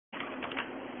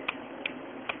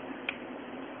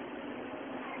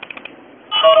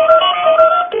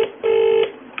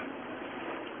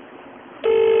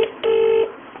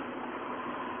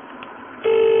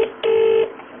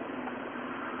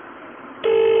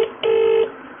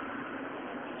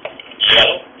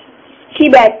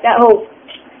Teabag that hoe.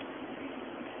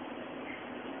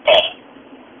 What?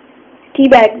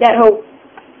 Teabag that hoe.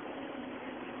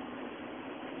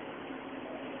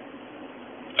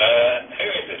 Who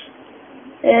is this?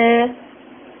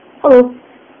 Hello.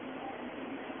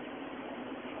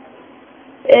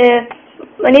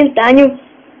 My name's Daniel.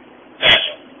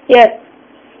 Daniel? Yeah.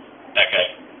 Okay.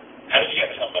 How did you get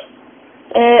this number?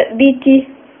 BT.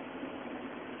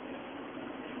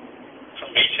 From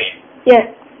BT?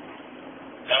 Yeah.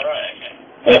 Oh, right, okay.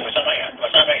 What's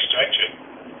that next directory?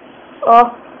 Oh.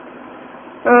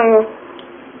 I don't know.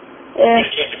 Where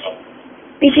did you get it from?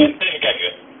 BT. Who gave you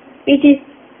it? BT.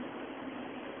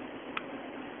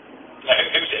 No,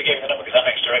 who was it who gave you the number? Because that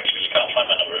next directory, you can't find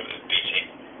my number at BT.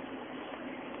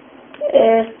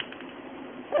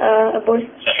 A boy.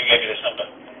 So who gave you this number?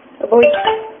 A boy.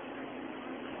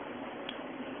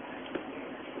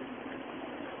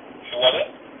 Who was it?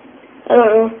 I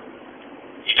don't know.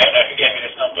 You don't know who gave you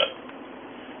this number?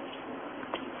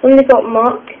 Somebody called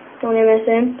Mark on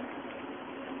MSN.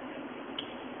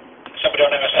 Somebody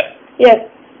on MSN? Yeah.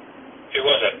 Who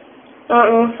was it? I don't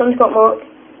know. Somebody called Mark.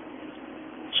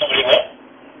 Somebody what?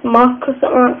 Mark or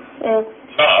something like that. Yeah.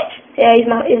 Mark? Yeah,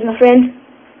 he's my friend.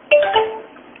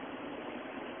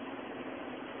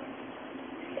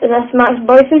 Is that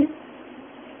MaxBoison?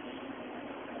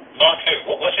 Mark who?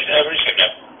 What's his original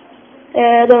name?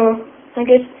 I don't know. I think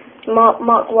it's Mark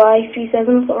Y37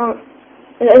 or something like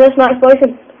that. Is this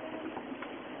MaxBoison?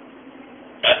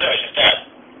 No, it's his dad.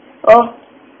 Oh.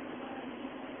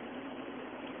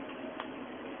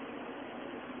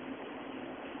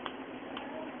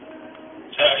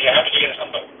 So, yeah, how did you get this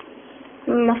number?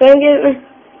 My friend gave it me.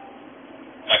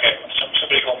 Okay,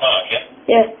 somebody called Mark, yeah?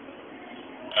 Yeah.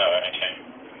 Oh, right, okay.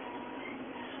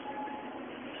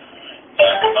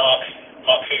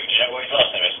 Mark who? Do you know what his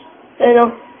last name is? I don't know.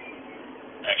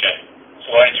 Okay. So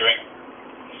why did you ring?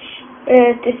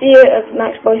 To see it of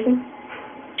MaxBoison.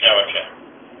 Oh, okay.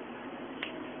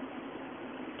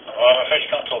 Well, I'm afraid you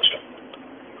can't talk to him.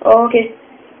 Oh, okay.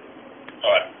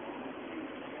 Alright.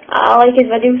 I like his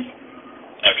videos.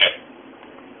 Okay.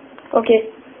 Okay.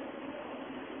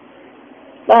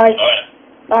 Bye. Alright.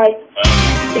 Bye.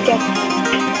 Bye. Take care.